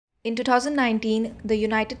In 2019, the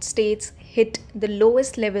United States hit the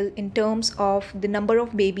lowest level in terms of the number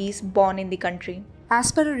of babies born in the country.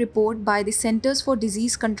 As per a report by the Centers for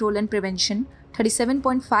Disease Control and Prevention,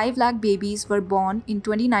 37.5 lakh babies were born in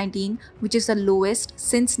 2019, which is the lowest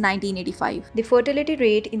since 1985. The fertility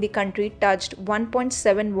rate in the country touched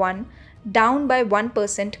 1.71, down by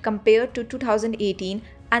 1% compared to 2018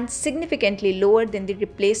 and significantly lower than the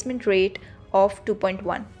replacement rate of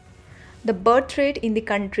 2.1. The birth rate in the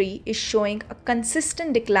country is showing a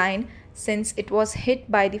consistent decline since it was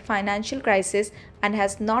hit by the financial crisis and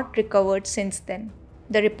has not recovered since then.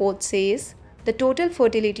 The report says the total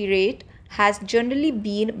fertility rate has generally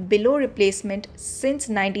been below replacement since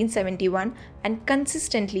 1971 and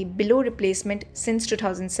consistently below replacement since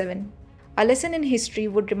 2007. A lesson in history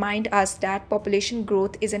would remind us that population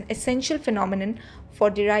growth is an essential phenomenon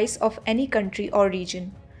for the rise of any country or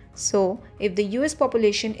region. So, if the US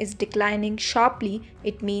population is declining sharply,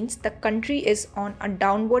 it means the country is on a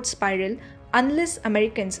downward spiral unless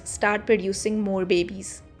Americans start producing more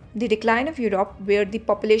babies. The decline of Europe, where the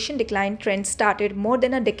population decline trend started more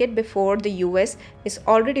than a decade before the US, is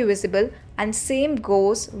already visible, and same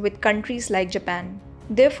goes with countries like Japan.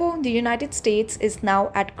 Therefore, the United States is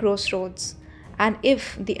now at crossroads. And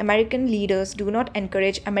if the American leaders do not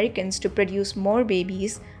encourage Americans to produce more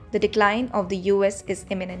babies, the decline of the US is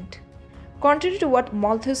imminent. Contrary to what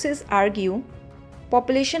Malthuses argue,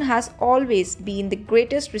 population has always been the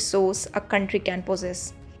greatest resource a country can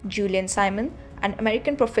possess. Julian Simon, an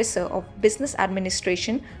American professor of business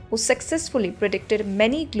administration who successfully predicted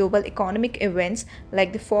many global economic events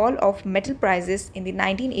like the fall of metal prices in the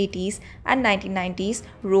 1980s and 1990s,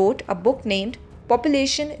 wrote a book named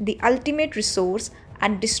Population, the Ultimate Resource,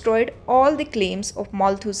 and destroyed all the claims of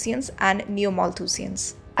Malthusians and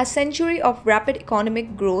Neo-Malthusians. A century of rapid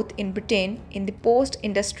economic growth in Britain in the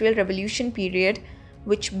post-industrial revolution period,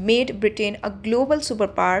 which made Britain a global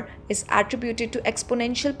superpower, is attributed to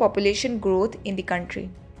exponential population growth in the country.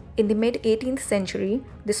 In the mid-18th century,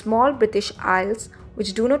 the small British Isles,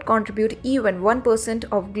 which do not contribute even 1%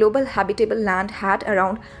 of global habitable land, had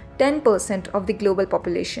around 10% of the global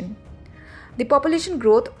population. The population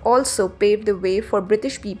growth also paved the way for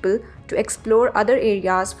British people to explore other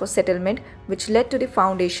areas for settlement, which led to the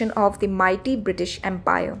foundation of the mighty British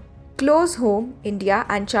Empire. Close home, India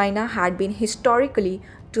and China had been historically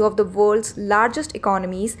two of the world's largest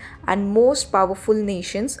economies and most powerful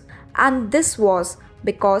nations, and this was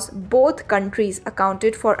because both countries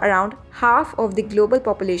accounted for around half of the global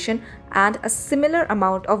population and a similar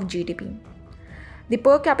amount of GDP. The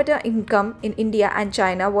per capita income in India and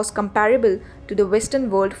China was comparable to the Western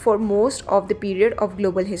world for most of the period of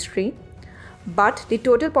global history, but the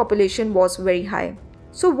total population was very high.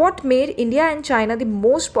 So what made India and China the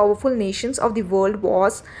most powerful nations of the world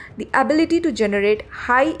was the ability to generate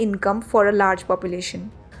high income for a large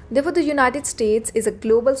population. Therefore, the United States is a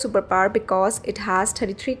global superpower because it has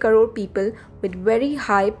 33 crore people with very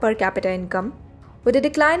high per capita income. With a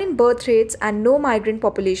decline in birth rates and no migrant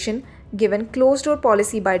population, given closed-door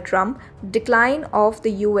policy by Trump, the decline of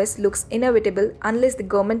the US looks inevitable unless the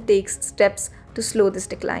government takes steps to slow this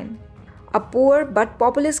decline. A poor but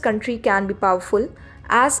populous country can be powerful,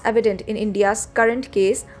 as evident in India's current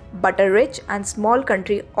case, but a rich and small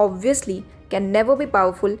country obviously can never be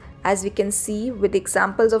powerful, as we can see with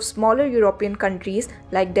examples of smaller European countries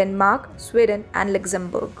like Denmark, Sweden, and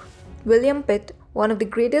Luxembourg. William Pitt, one of the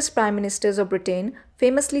greatest prime ministers of Britain,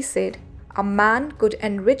 famously said, "A man could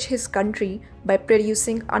enrich his country by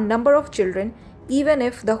producing a number of children, even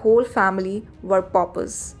if the whole family were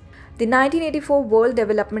paupers." The 1984 World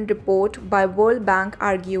Development Report by World Bank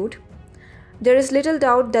argued, "There is little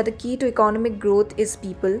doubt that the key to economic growth is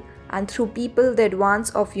people, and through people the advance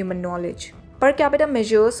of human knowledge. Per capita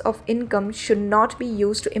measures of income should not be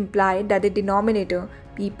used to imply that the denominator,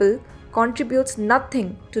 people, contributes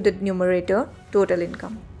nothing to the numerator, total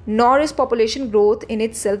income. Nor is population growth in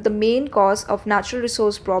itself the main cause of natural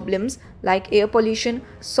resource problems like air pollution,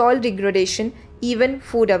 soil degradation, even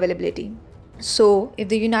food availability." So, if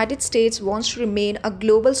the United States wants to remain a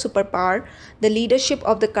global superpower, the leadership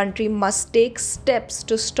of the country must take steps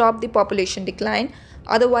to stop the population decline,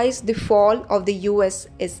 otherwise the fall of the US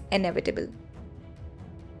is inevitable.